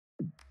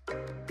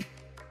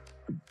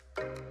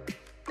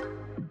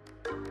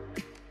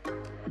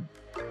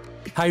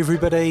Hey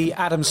everybody,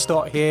 Adam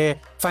Stott here.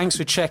 Thanks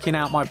for checking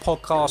out my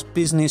podcast,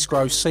 Business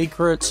Growth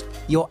Secrets.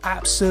 You're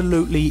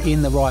absolutely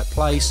in the right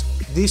place.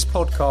 This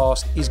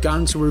podcast is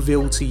going to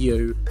reveal to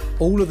you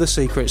all of the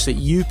secrets that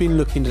you've been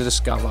looking to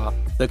discover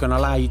that are going to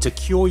allow you to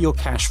cure your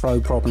cash flow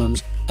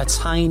problems,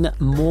 attain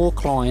more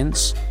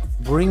clients,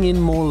 bring in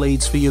more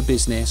leads for your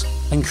business,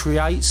 and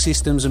create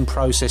systems and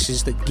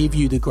processes that give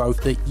you the growth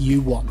that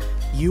you want.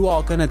 You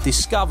are going to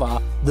discover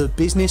the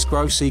business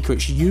growth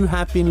secrets you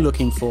have been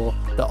looking for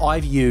that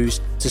I've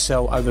used to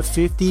sell over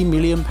 £50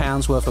 million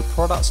worth of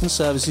products and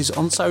services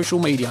on social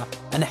media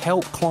and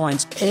help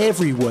clients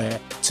everywhere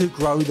to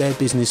grow their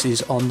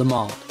businesses on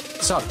demand.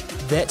 So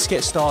let's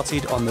get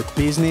started on the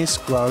Business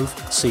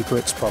Growth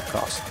Secrets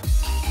podcast.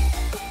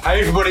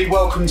 Hey everybody,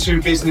 welcome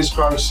to Business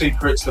Growth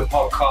Secrets, the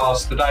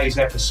podcast. Today's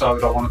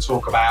episode, I want to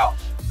talk about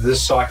the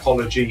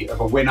psychology of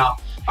a winner.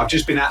 I've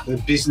just been at the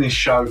business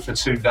show for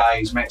 2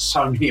 days, met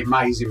so many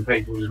amazing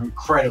people. It was an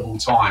incredible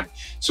time.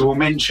 So we'll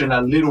mention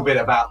a little bit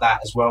about that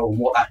as well and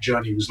what that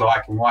journey was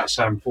like and why it's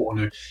so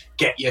important to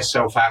get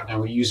yourself out there.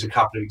 We'll use a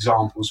couple of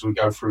examples as we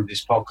go through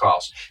this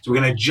podcast. So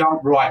we're going to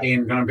jump right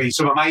in. Going to be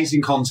some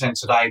amazing content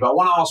today, but I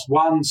want to ask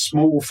one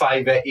small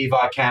favor if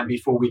I can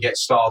before we get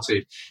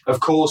started. Of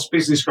course,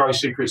 Business Growth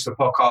Secrets, the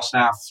podcast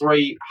now,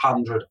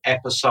 300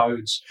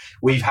 episodes.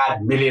 We've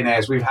had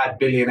millionaires, we've had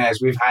billionaires,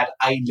 we've had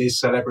A-list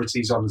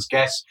celebrities on as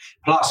guests.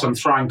 Plus, I'm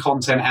throwing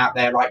content out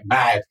there like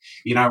mad.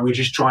 You know, we're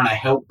just trying to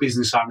help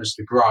business owners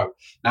to grow.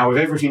 Now, with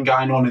everything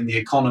going on in the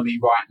economy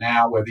right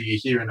now, whether you're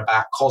hearing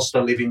about cost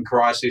of living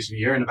crisis and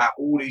you're hearing about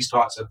all these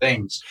types of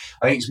things,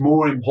 I think it's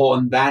more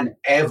important than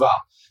ever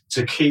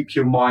to keep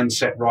your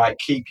mindset right,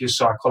 keep your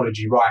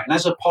psychology right. And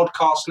as a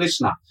podcast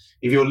listener,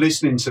 if you're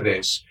listening to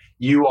this,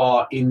 you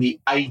are in the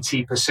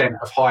 80%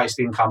 of highest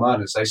income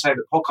earners. They say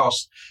that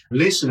podcast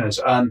listeners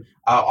are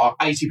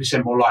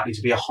 80% more likely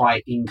to be a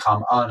high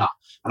income earner.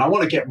 And I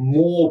want to get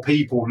more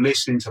people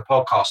listening to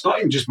podcasts, not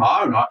even just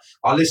my own.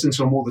 I listen to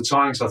them all the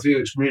time because I feel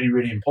it's really,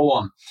 really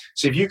important.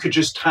 So if you could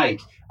just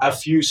take a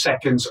few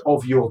seconds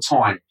of your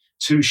time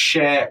to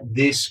share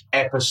this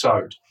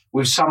episode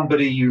with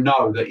somebody you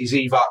know that is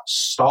either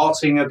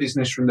starting a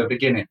business from the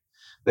beginning.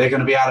 They're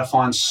going to be able to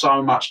find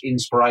so much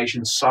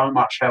inspiration, so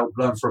much help,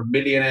 learn from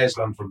millionaires,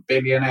 learn from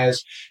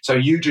billionaires. So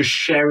you just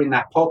sharing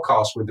that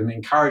podcast with them,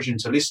 encouraging them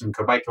to listen,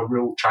 could make a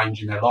real change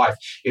in their life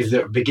if they're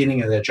at the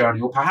beginning of their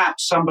journey. Or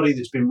perhaps somebody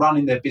that's been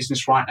running their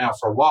business right now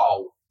for a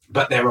while,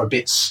 but they're a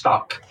bit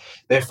stuck.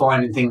 They're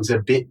finding things a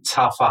bit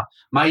tougher.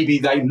 Maybe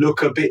they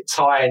look a bit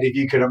tired, if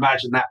you can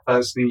imagine that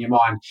person in your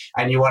mind,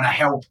 and you want to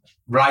help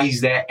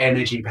raise their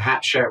energy,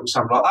 perhaps share it with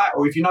somebody like that.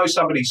 Or if you know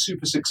somebody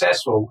super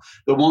successful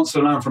that wants to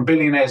learn from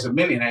billionaires and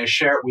millionaires,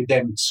 share it with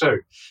them too.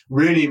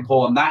 Really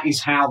important. That is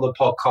how the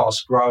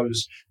podcast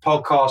grows.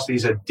 Podcast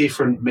is a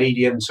different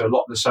medium to a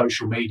lot of the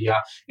social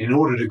media. In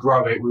order to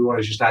grow it, we want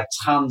to just add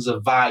tons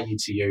of value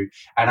to you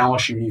and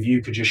ask you if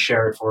you could just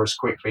share it for us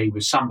quickly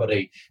with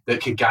somebody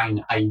that could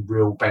gain a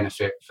real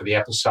benefit for the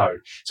episode.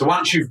 So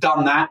once you've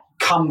done that,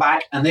 come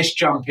back and let's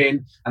jump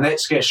in and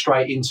let's get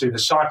straight into the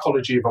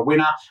psychology of a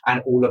winner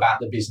and all about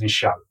the business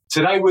show.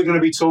 Today, we're going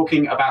to be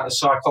talking about the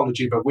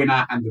psychology of a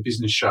winner and the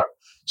business show.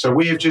 So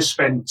we have just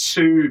spent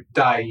 2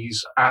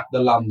 days at the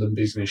London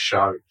Business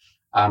Show.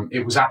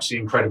 It was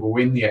absolutely incredible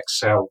in the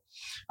Excel.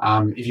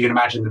 If you can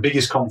imagine, the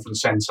biggest conference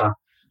centre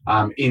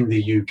in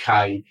the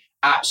UK,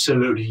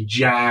 absolutely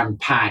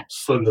jam-packed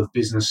full of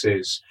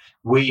businesses.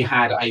 We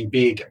had a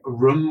big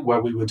room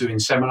where we were doing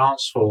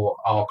seminars for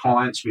our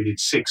clients. We did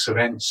 6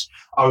 events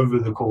over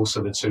the course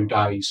of the 2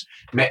 days,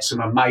 met some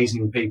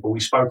amazing people. We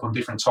spoke on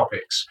different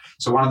topics.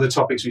 So one of the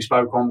topics we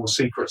spoke on was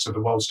secrets of the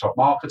world's top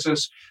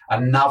marketers.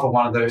 Another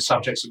one of the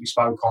subjects that we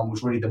spoke on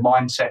was really the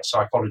mindset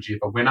psychology of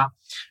a winner.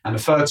 And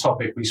the third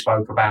topic we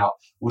spoke about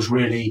was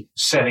really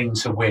selling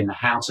to win,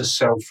 how to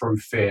sell through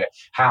fear,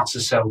 how to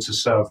sell to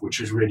serve, which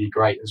was really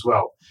great as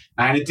well.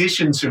 Now, in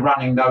addition to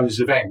running those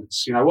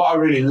events, you know, what I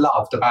really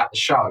loved about the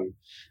show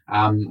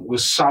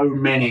was so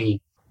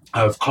many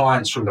of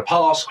clients from the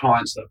past,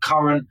 clients that are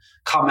current,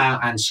 come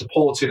out and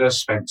supported us,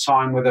 spent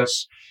time with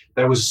us.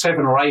 There was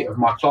 7 or 8 of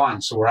my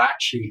clients who were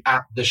actually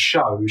at the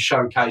show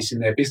showcasing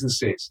their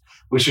businesses,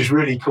 which is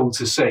really cool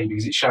to see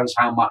because it shows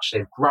how much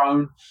they've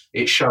grown.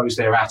 It shows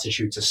their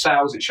attitude to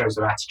sales. It shows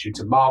their attitude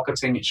to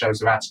marketing. It shows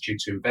their attitude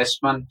to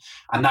investment.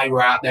 And they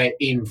were out there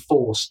in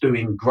force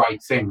doing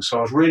great things. So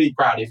I was really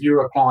proud. If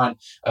you're a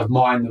client of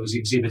mine that was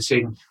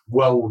exhibiting,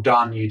 well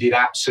done. You did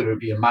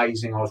absolutely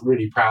amazing. I was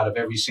really proud of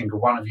every single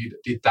one of you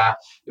that did that.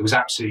 It was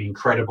absolutely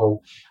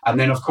incredible. And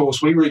then, of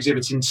course, we were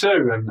exhibiting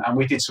too, and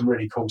we did some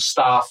really cool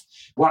stuff.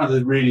 One of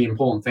the really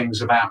important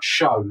things about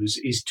shows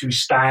is to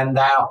stand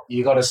out.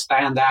 You got to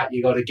stand out.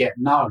 You got to get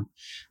known.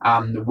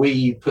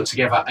 We put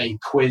together a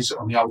quiz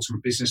on the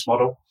ultimate business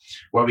model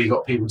where we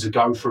got people to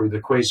go through the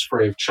quiz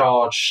free of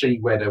charge, see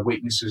where their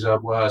weaknesses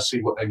were,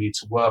 see what they need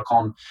to work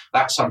on.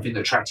 That's something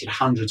that attracted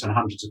hundreds and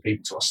hundreds of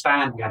people to our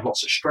stand. We had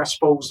lots of stress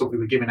balls that we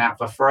were giving out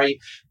for free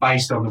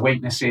based on the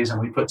weaknesses, and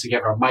we put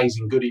together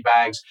amazing goodie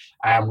bags,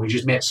 and we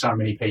just met so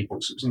many people.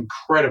 So it was an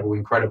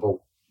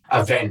incredible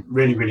event.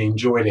 Really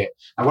enjoyed it.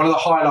 And one of the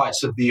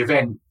highlights of the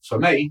event for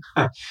me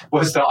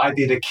was that I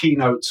did a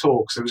keynote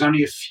talk. So there was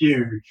only a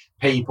few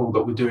people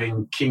that were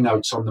doing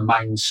keynotes on the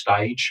main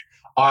stage.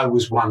 I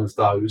was one of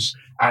those,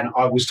 and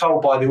I was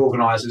told by the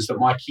organisers that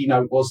my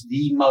keynote was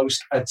the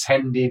most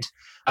attended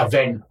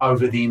event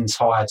over the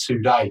entire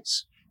 2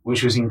 days,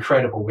 which was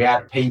incredible. We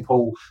had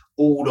people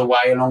all the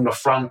way along the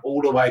front,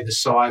 all the way the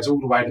sides, all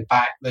the way the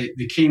back.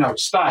 The keynote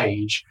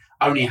stage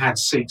only had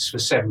seats for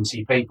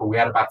 70 people. We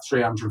had about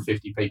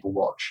 350 people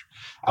watch.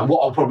 And what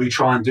I'll probably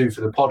try and do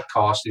for the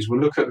podcast is we'll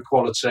look at the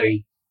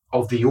quality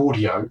of the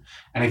audio,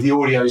 and if the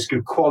audio is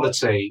good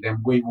quality, then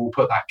we will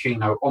put that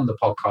keynote on the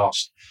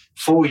podcast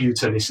for you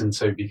to listen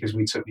to, because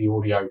we took the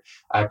audio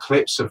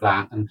clips of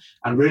that.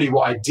 And really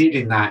what I did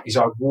in that is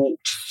I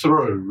walked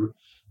through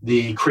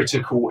the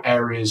critical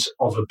areas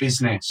of a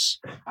business.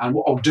 And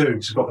what I'll do,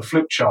 because I've got the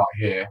flip chart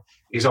here,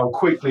 is I'll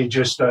quickly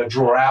just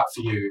draw out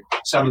for you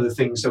some of the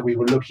things that we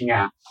were looking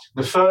at.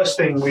 The first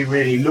thing we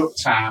really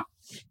looked at,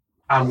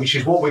 and which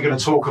is what we're going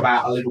to talk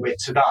about a little bit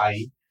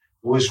today,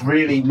 was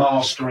really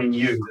mastering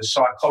you, the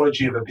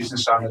psychology of a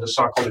business owner, the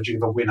psychology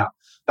of a winner.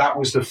 That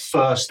was the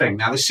first thing.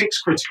 Now, the 6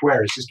 critical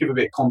areas, just give a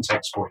bit of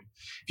context for you.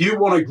 If you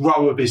want to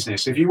grow a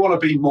business, if you want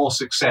to be more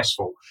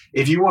successful,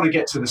 if you want to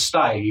get to the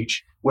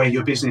stage where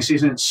your business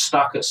isn't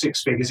stuck at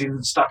 6 figures,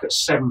 isn't stuck at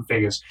 7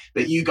 figures,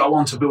 that you go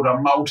on to build a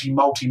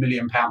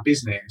multi-million pound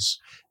business,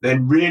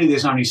 then really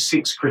there's only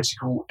 6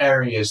 critical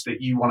areas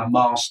that you want to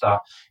master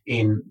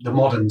in the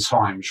modern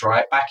times,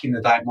 right? Back in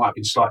the day, it might have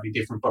been slightly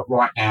different, but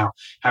right now,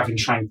 having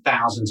trained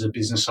thousands of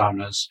business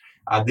owners,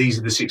 these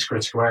are the 6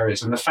 critical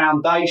areas. And the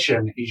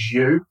foundation is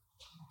you,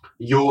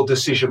 your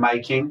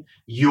decision-making,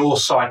 your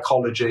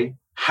psychology,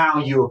 how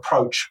you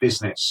approach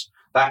business.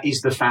 That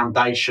is the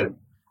foundation.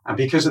 And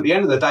because at the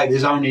end of the day,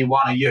 there's only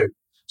one of you.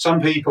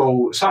 Often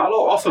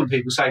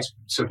people say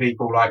to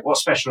people like, what's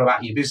special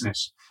about your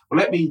business? Well,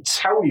 let me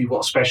tell you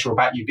what's special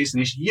about your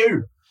business,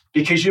 you,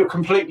 because you're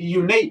completely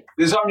unique.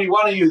 There's only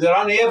one of you.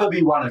 There'll only ever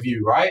be one of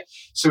you, right?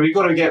 So we've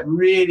got to get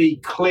really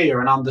clear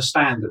and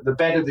understand that the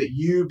better that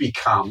you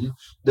become,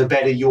 the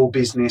better your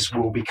business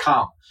will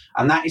become.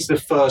 And that is the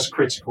first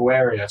critical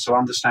area, to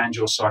understand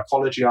your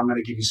psychology. I'm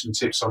going to give you some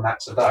tips on that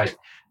today.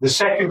 The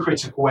second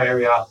critical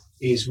area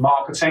is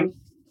marketing.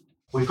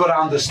 We've got to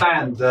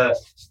understand that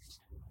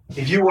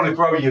if you want to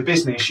grow your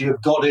business,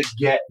 you've got to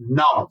get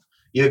known.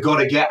 You've got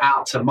to get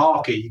out to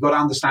market. You've got to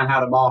understand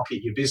how to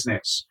market your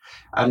business.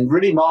 And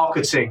really,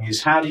 marketing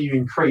is how do you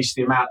increase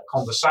the amount of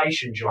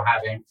conversations you're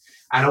having,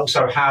 and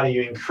also how do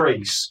you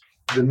increase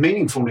the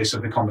meaningfulness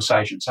of the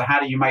conversation. So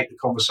how do you make the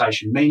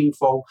conversation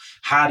meaningful?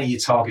 How do you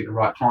target the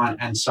right client?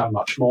 And so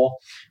much more.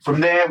 From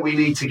there, we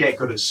need to get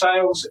good at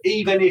sales.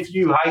 Even if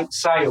you hate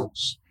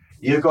sales,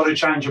 you've got to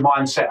change your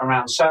mindset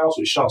around sales,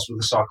 which starts with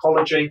the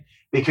psychology,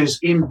 because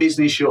in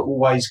business, you're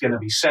always going to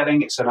be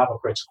selling. It's another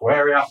critical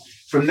area.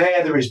 From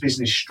there is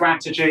business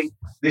strategy.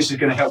 This is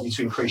going to help you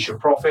to increase your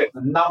profit,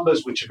 the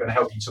numbers, which are going to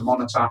help you to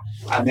monitor,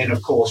 and then,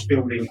 of course,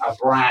 building a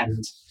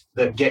brand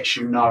that gets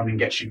you known and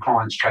gets you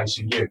clients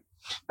chasing you.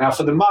 Now,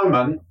 for the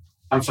moment,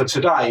 and for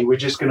today, we're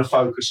just going to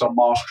focus on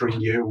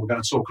mastering you. We're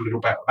going to talk a little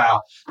bit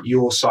about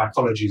your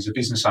psychology as a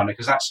business owner,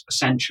 because that's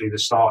essentially the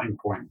starting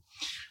point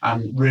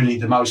and really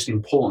the most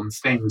important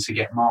thing to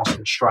get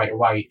mastered straight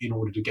away in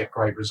order to get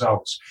great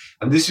results.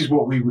 And this is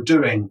what we were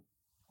doing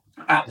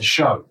at the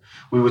show.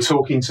 We were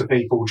talking to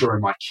people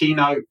during my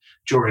keynote,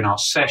 during our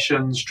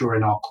sessions,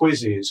 during our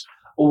quizzes,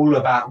 all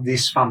about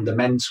this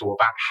fundamental,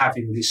 about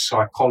having this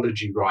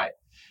psychology right.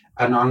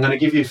 And I'm going to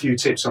give you a few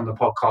tips on the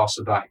podcast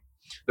today.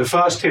 The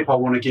first tip I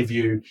want to give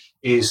you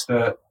is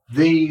that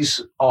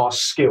these are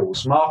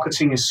skills.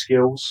 Marketing is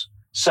skills.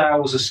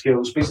 Sales are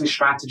skills. Business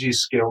strategy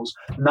is skills.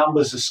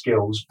 Numbers are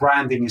skills.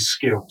 Branding is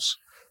skills.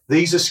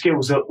 These are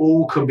skills that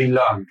all can be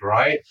learned,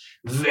 right?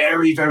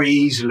 Very, very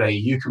easily.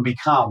 You can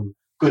become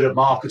good at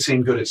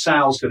marketing, good at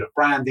sales, good at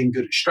branding,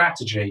 good at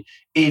strategy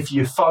if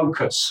you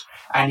focus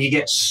and you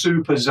get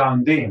super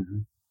zoned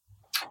in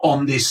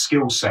on this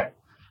skill set.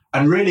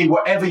 And really,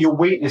 whatever your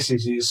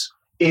weaknesses is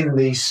in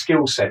these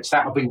skill sets,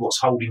 that will be what's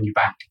holding you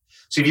back.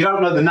 So if you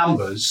don't know the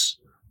numbers,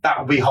 that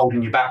will be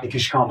holding you back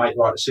because you can't make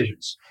the right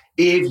decisions.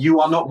 If you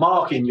are not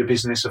marketing your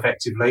business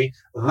effectively,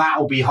 that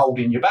will be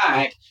holding you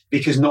back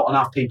because not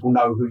enough people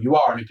know who you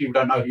are. And if people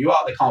don't know who you are,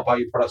 they can't buy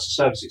your products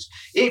or services.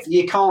 If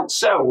you can't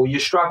sell, or you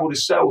struggle to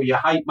sell, or you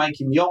hate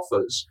making the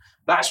offers,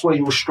 that's where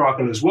you'll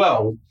struggle as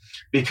well,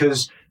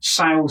 because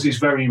sales is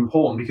very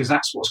important, because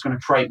that's what's going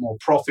to create more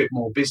profit,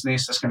 more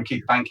business. That's going to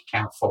keep the bank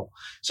account full.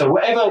 So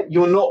whatever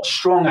you're not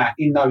strong at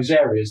in those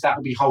areas, that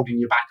will be holding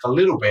you back a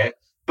little bit,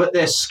 but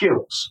there's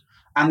skills.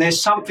 And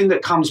there's something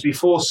that comes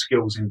before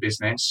skills in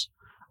business,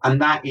 and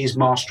that is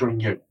mastering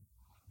you.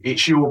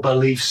 It's your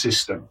belief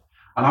system.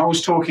 And I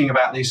was talking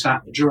about this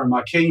during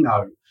my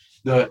keynote,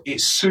 that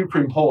it's super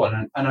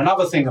important. And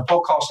another thing, a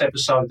podcast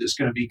episode that's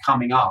going to be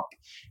coming up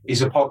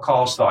is a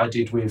podcast that I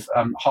did with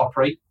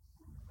Harpreet.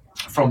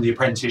 from The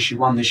Apprentice. She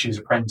won this year's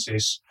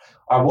Apprentice.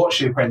 I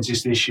watched The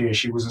Apprentice this year.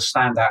 She was a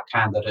standout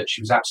candidate.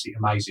 She was absolutely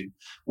amazing.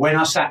 When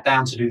I sat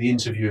down to do the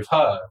interview of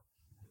her,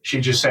 she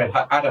just said,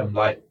 Adam,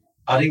 like,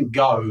 I didn't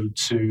go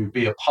to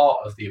be a part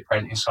of The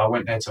Apprentice. I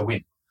went there to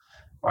win,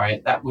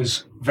 right? That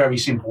was very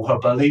simple. Her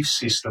belief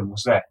system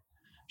was there.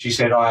 She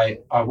said, I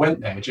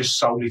went there just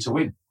solely to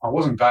win. I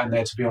wasn't going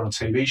there to be on a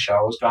TV show.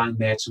 I was going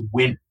there to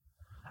win.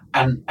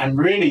 And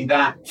really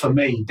that, for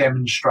me,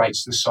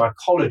 demonstrates the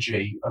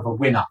psychology of a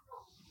winner.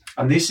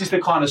 And this is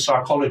the kind of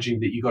psychology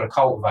that you've got to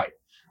cultivate.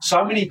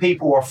 So many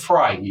people are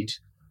afraid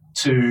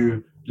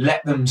to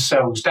let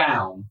themselves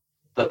down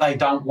that they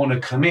don't want to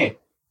commit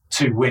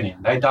to winning.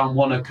 They don't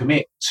want to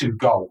commit to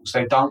goals.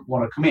 They don't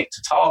want to commit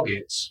to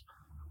targets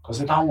because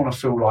they don't want to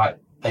feel like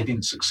they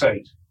didn't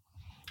succeed.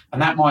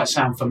 And that might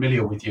sound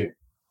familiar with you.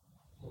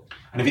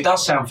 And if it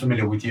does sound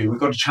familiar with you, we've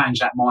got to change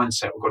that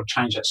mindset. We've got to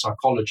change that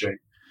psychology.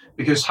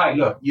 Because, hey,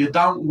 look, you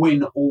don't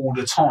win all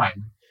the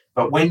time.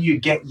 But when you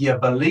get your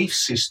belief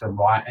system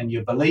right and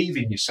you believe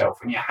in yourself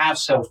and you have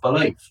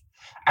self-belief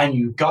and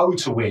you go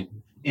to win,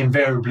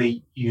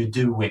 invariably you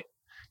do win.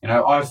 You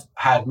know, I've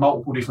had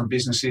multiple different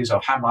businesses.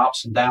 I've had my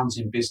ups and downs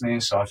in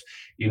business. I've,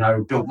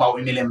 built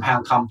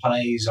multi-million-pound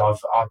companies.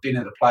 I've been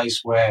at the place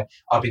where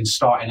I've been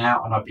starting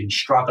out and I've been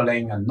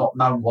struggling and not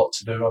knowing what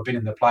to do. I've been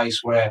in the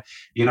place where,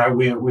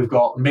 we've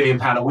got £1 million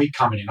a week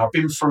coming in. I've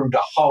been through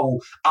the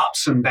whole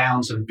ups and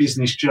downs of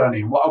business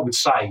journey. And what I would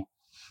say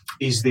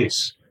is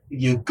this: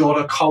 you've got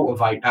to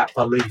cultivate that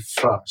belief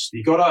first.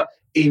 You've got to,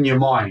 in your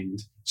mind,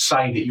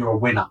 say that you're a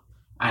winner,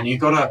 and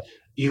you've got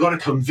to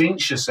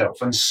convince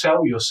yourself and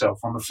sell yourself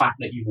on the fact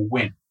that you will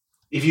win.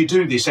 If you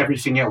do this,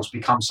 everything else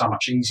becomes so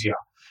much easier,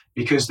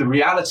 because the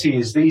reality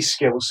is these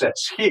skill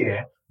sets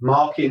here,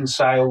 marketing,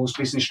 sales,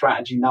 business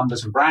strategy,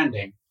 numbers and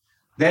branding,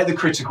 they're the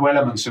critical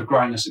elements of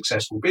growing a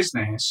successful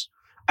business,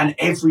 and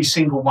every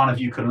single one of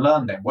you can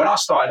learn them. When I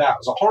started out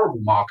as a horrible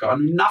marketer, I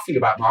knew nothing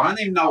about marketing. I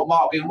didn't even know what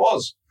marketing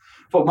was.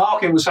 I thought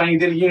marketing was something you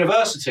did at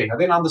university. I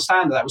didn't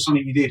understand that was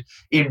something you did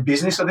in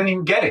business. I didn't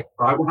even get it,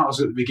 right, when I was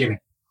at the beginning.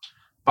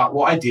 But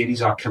what I did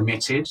is I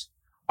committed,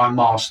 I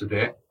mastered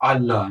it, I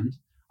learned.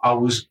 I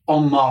was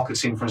on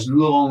marketing for as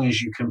long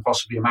as you can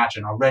possibly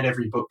imagine. I read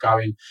every book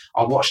going,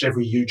 I watched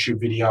every YouTube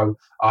video,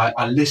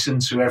 I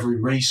listened to every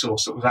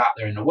resource that was out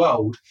there in the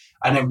world.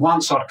 And then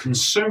once I'd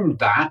consumed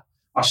that,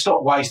 I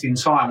stopped wasting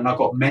time and I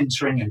got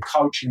mentoring and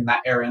coaching in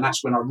that area. And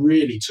that's when I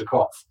really took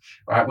off,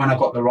 right? When I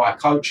got the right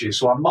coaches.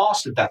 So I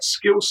mastered that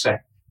skill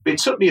set, but it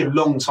took me a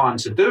long time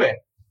to do it.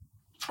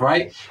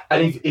 Right?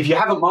 And if you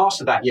haven't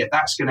mastered that yet,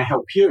 that's going to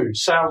help you.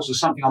 Sales is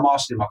something I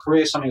mastered in my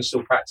career, something I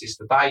still practice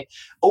today.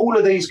 All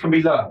of these can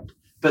be learned,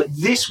 but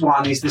this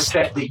one is the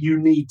step that you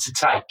need to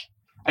take.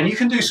 And you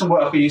can do some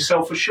work on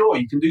yourself for sure.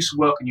 You can do some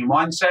work on your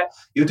mindset.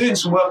 You're doing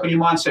some work on your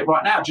mindset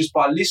right now just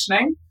by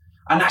listening,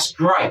 and that's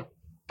great.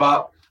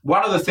 But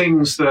one of the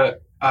things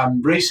that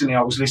recently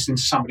I was listening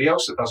to somebody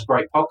else that does a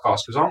great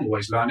podcast, because I'm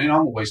always learning,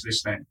 I'm always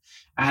listening.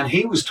 And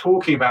he was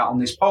talking about on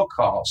this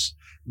podcast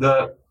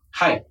that,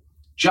 hey,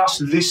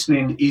 just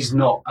listening is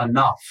not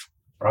enough,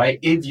 right?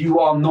 If you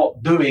are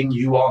not doing,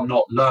 you are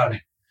not learning,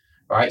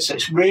 right? So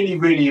it's really,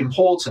 really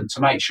important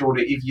to make sure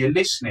that if you're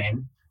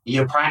listening,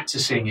 you're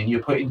practicing and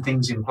you're putting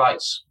things in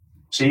place.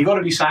 So you've got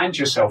to be saying to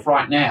yourself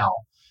right now,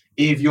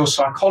 if your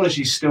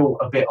psychology is still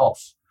a bit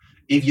off,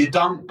 if you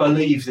don't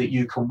believe that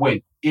you can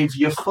win, if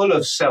you're full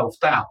of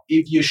self-doubt,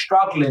 if you're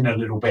struggling a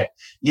little bit,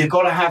 you've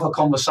got to have a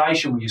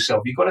conversation with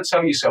yourself. You've got to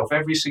tell yourself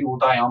every single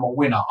day, I'm a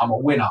winner, I'm a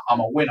winner,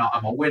 I'm a winner,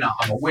 I'm a winner,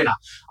 I'm a winner.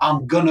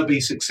 I'm going to be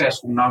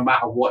successful no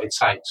matter what it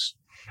takes.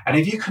 And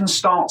if you can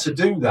start to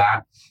do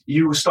that,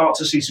 you will start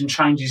to see some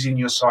changes in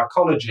your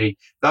psychology.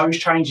 Those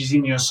changes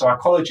in your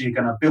psychology are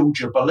going to build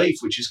your belief,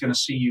 which is going to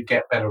see you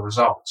get better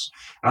results.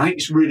 And I think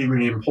it's really,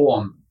 really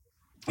important.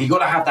 You've got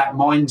to have that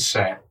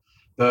mindset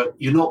that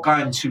you're not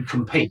going to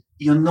compete.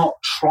 You're not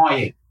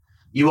trying.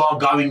 You are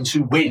going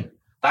to win.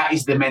 That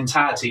is the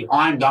mentality.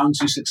 I'm going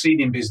to succeed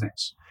in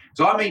business.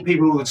 So I meet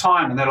people all the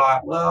time and they're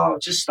like, well,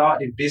 I've just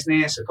started in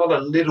business. I've got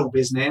a little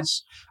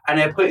business, and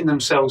they're putting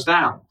themselves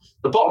down.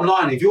 The bottom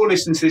line, if you're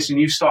listening to this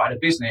and you've started a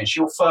business,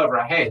 you're further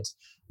ahead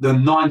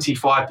than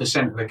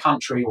 95% of the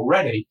country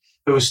already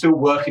who are still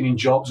working in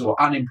jobs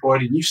or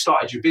unemployed, and you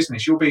started your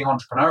business. You're being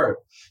entrepreneurial.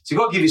 So you've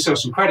got to give yourself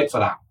some credit for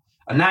that.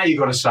 And now you've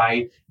got to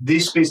say,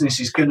 this business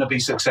is going to be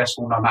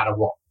successful no matter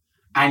what.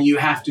 And you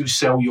have to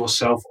sell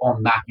yourself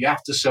on that. You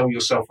have to sell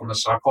yourself on the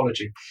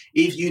psychology.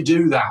 If you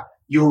do that,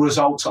 your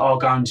results are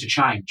going to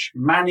change.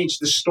 Manage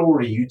the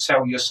story you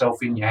tell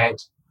yourself in your head.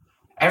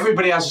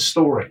 Everybody has a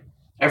story.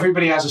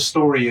 Everybody has a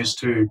story as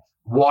to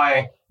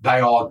why they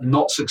are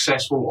not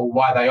successful or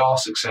why they are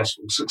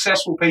successful.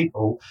 Successful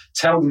people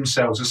tell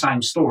themselves the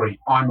same story.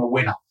 I'm a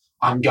winner.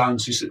 I'm going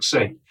to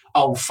succeed.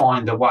 I'll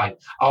find a way.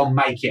 I'll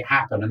make it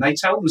happen. And they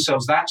tell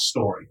themselves that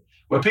story.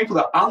 Where people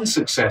that are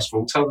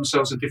unsuccessful tell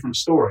themselves a different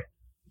story.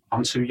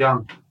 I'm too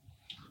young.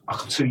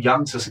 I'm too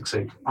young to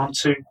succeed. I'm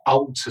too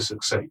old to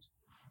succeed.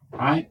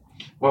 Right?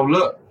 Well,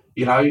 look,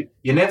 you're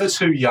never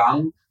too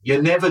young.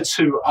 You're never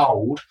too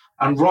old.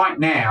 And right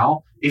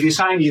now, If you're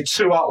saying you're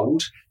too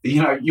old,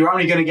 you're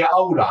only going to get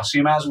older, so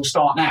you may as well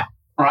start now,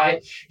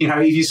 right?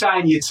 If you're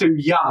saying you're too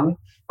young,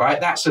 right,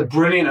 that's a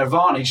brilliant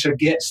advantage, so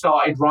get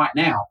started right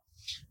now.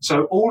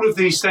 So all of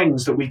these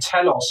things that we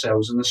tell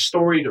ourselves and the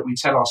story that we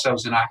tell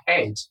ourselves in our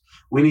heads,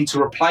 we need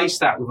to replace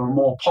that with a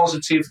more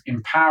positive,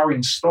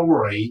 empowering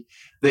story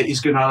that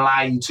is going to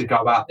allow you to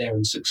go out there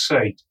and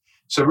succeed.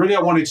 So really,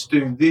 I wanted to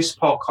do this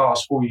podcast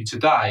for you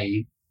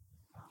today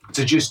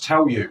to just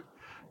tell you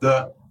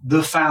that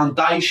the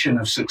foundation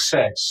of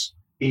success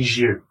is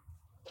you.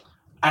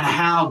 And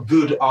how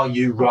good are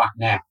you right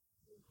now?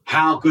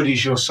 How good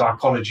is your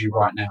psychology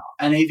right now?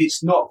 And if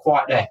it's not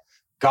quite there,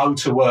 go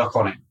to work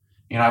on it.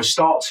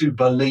 Start to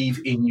believe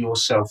in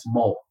yourself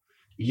more.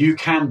 You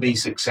can be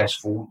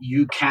successful.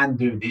 You can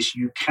do this.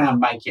 You can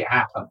make it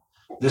happen.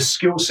 The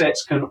skill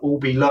sets can all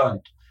be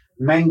learned.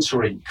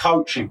 Mentoring,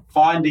 coaching,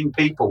 finding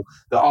people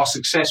that are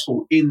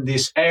successful in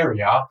this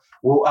area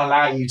will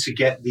allow you to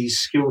get these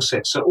skill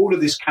sets. So all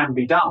of this can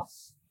be done,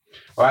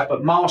 right?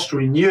 But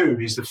mastering you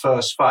is the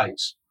first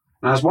phase.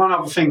 And there's one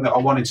other thing that I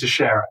wanted to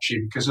share,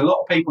 actually, because a lot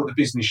of people at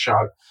the business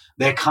show,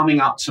 they're coming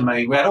up to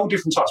me. We had all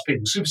different types of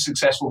people, super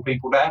successful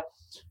people there.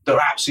 They're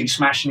absolutely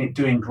smashing it,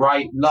 doing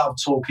great. Love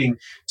talking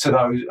to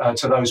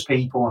those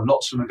people, and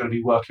lots of them are going to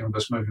be working with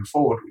us moving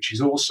forward, which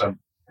is awesome.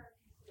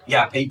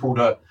 Yeah, people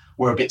that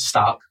were a bit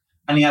stuck,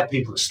 and you had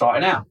people that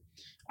started out.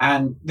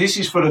 And this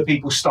is for the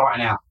people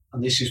starting out,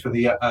 and this is for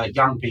the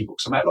young people,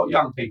 because I met a lot of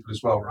young people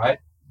as well, right?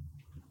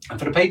 And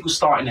for the people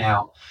starting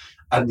out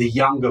and the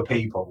younger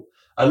people,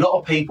 a lot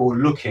of people are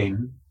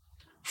looking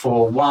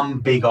for one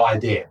big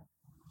idea.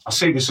 I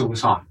see this all the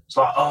time. It's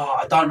like,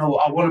 I don't know,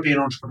 I want to be an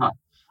entrepreneur.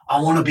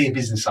 I want to be a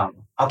business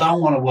owner. I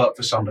don't want to work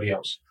for somebody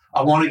else.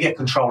 I want to get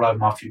control over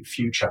my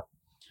future.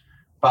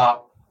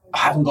 But I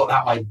haven't got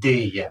that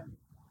idea yet.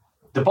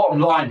 The bottom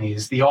line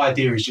is the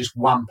idea is just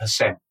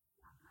 1%.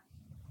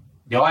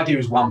 The idea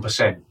is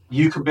 1%.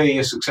 You can be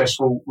a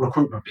successful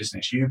recruitment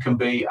business. You can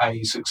be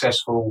a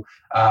successful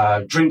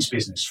drinks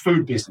business,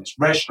 food business,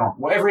 restaurant,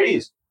 whatever it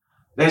is.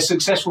 There's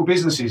successful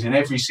businesses in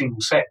every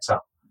single sector.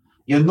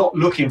 You're not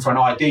looking for an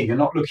idea. You're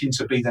not looking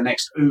to be the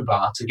next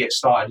Uber to get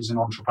started as an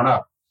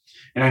entrepreneur.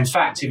 In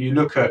fact, if you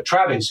look at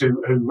Travis,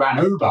 who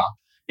ran Uber,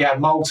 he had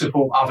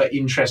multiple other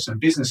interests and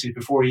businesses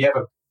before he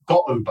ever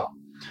got Uber.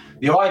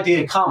 The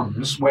idea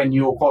comes when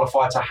you're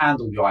qualified to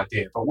handle the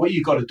idea. But what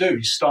you've got to do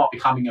is start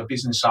becoming a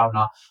business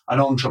owner, an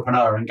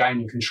entrepreneur, and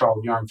gaining control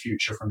of your own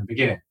future from the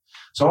beginning.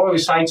 So I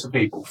always say to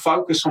people,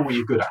 focus on what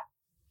you're good at.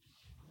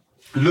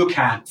 Look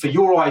at, for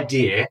your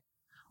idea,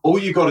 all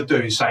you've got to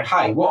do is say,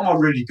 hey, what am I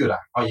really good at?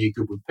 Are you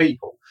good with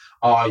people?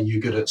 Are you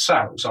good at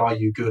sales? Are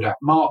you good at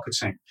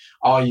marketing?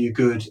 Are you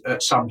good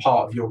at some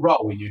part of your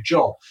role in your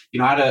job?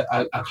 I had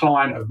a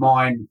client of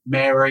mine,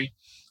 Mary.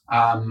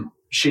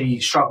 She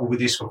struggled with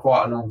this for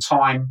quite a long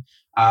time.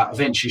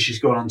 Eventually, she's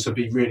gone on to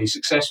be really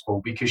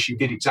successful because she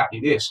did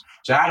exactly this.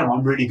 So, Adam,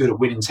 I'm really good at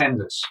winning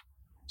tenders.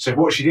 So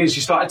what she did is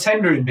she started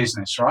tendering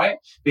business, right?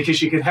 Because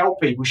she could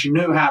help people. She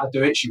knew how to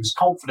do it. She was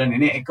confident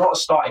in it. It got her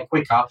started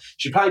quicker.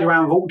 She played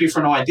around with all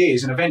different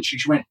ideas, and eventually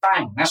she went,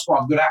 bang, that's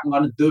what I'm good at. I'm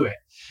going to do it.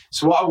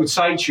 So what I would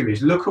say to you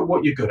is look at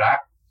what you're good at,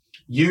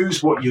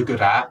 use what you're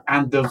good at,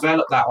 and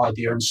develop that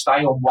idea and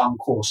stay on one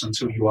course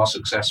until you are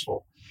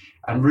successful.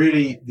 And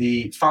really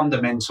the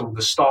fundamental,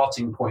 the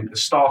starting point, the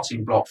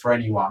starting block for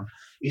anyone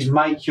is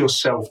make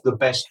yourself the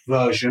best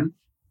version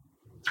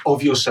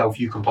of yourself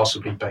you can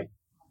possibly be.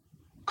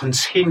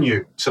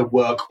 Continue to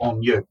work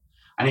on you.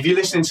 And if you're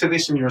listening to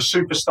this and you're a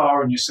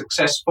superstar and you're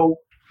successful,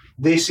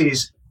 this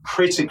is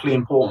critically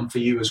important for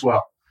you as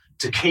well,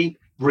 to keep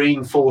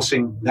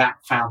reinforcing that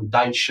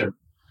foundation.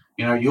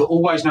 You're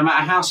always, no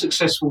matter how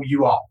successful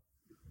you are,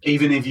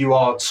 even if you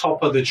are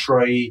top of the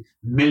tree,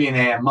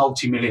 millionaire,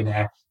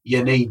 multimillionaire,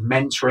 you need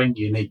mentoring,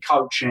 you need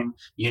coaching,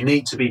 you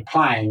need to be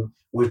playing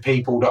with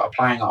people that are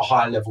playing at a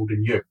higher level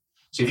than you.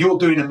 So if you're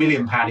doing £1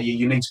 million a year,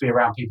 you need to be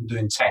around people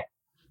doing 10.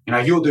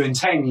 If you're doing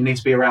 10, you need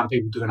to be around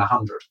people doing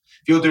 100.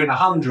 If you're doing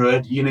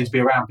 100, you need to be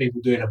around people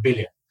doing 1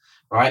 billion,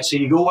 right? So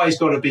you've always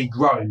got to be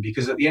growing,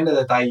 because at the end of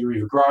the day, you're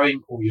either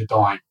growing or you're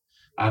dying.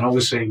 And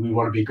obviously, we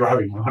want to be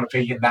growing. We want to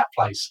be in that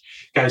place.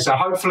 Okay, so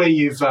hopefully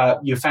you've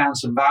found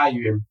some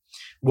value in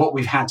what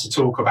we've had to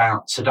talk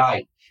about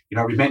today.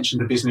 We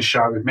mentioned the business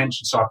show, we've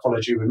mentioned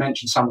psychology, we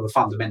mentioned some of the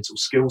fundamental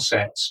skill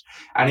sets.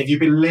 And if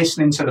you've been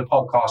listening to the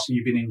podcast and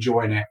you've been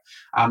enjoying it,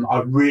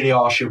 I'd really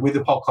ask you, with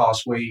the podcast,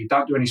 we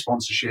don't do any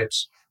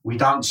sponsorships. We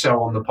don't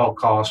sell on the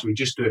podcast. We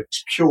just do it.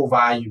 It's pure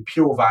value,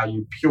 pure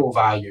value, pure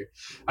value.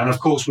 And of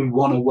course, we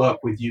want to work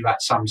with you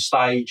at some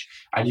stage.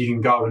 And you can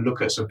go and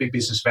look at some big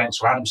business events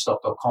or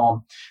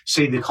adamstott.com,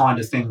 see the kind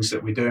of things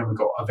that we're doing. We've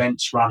got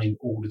events running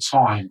all the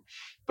time.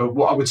 But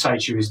what I would say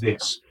to you is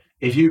this: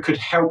 if you could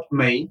help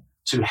me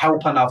to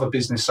help another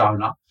business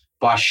owner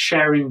by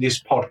sharing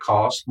this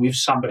podcast with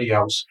somebody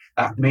else,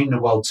 that would mean the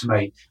world to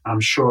me. And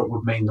I'm sure it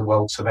would mean the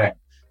world to them.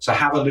 So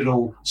have a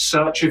little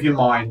search of your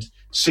mind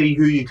see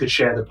who you could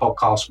share the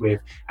podcast with,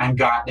 and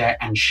go out there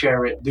and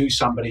share it. Do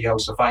somebody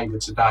else a favor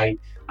today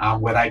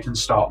where they can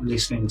start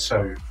listening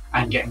to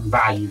and getting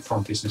value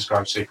from Business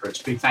Growth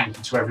Secrets. Big thank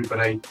you to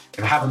everybody.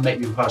 If I haven't met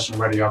you in person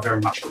already, I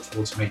very much look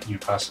forward to meeting you in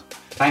person.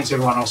 Thanks,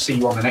 everyone. I'll see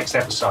you on the next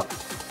episode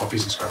of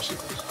Business Growth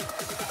Secrets.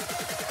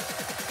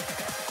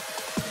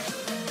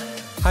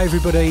 Hey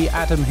everybody,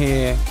 Adam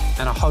here,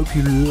 and I hope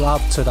you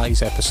loved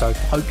today's episode. I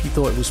hope you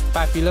thought it was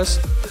fabulous,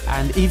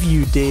 and if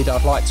you did,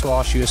 I'd like to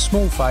ask you a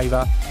small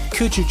favour.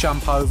 Could you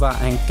jump over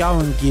and go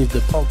and give the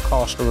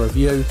podcast a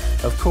review?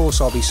 Of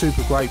course, I'll be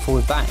super grateful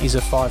if that is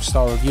a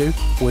 5-star review.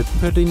 We're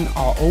putting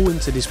our all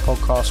into this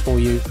podcast for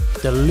you,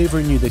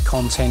 delivering you the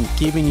content,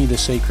 giving you the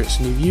secrets,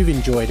 and if you've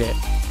enjoyed it,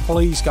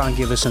 please go and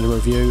give us a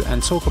review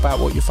and talk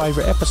about what your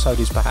favourite episode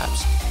is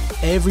perhaps.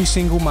 Every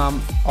single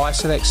month, I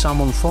select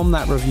someone from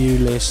that review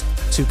list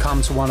to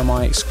come to one of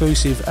my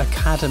exclusive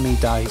Academy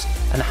days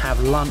and have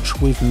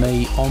lunch with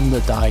me on the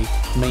day,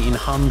 meeting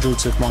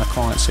hundreds of my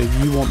clients. So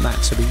if you want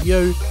that to be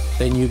you,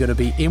 then you're going to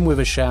be in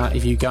with a shout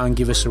if you go and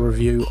give us a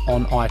review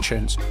on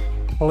iTunes.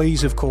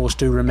 Please, of course,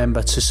 do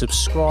remember to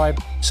subscribe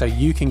so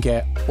you can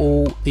get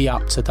all the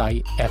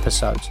up-to-date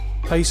episodes.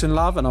 Peace and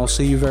love, and I'll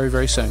see you very,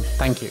 very soon.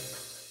 Thank you.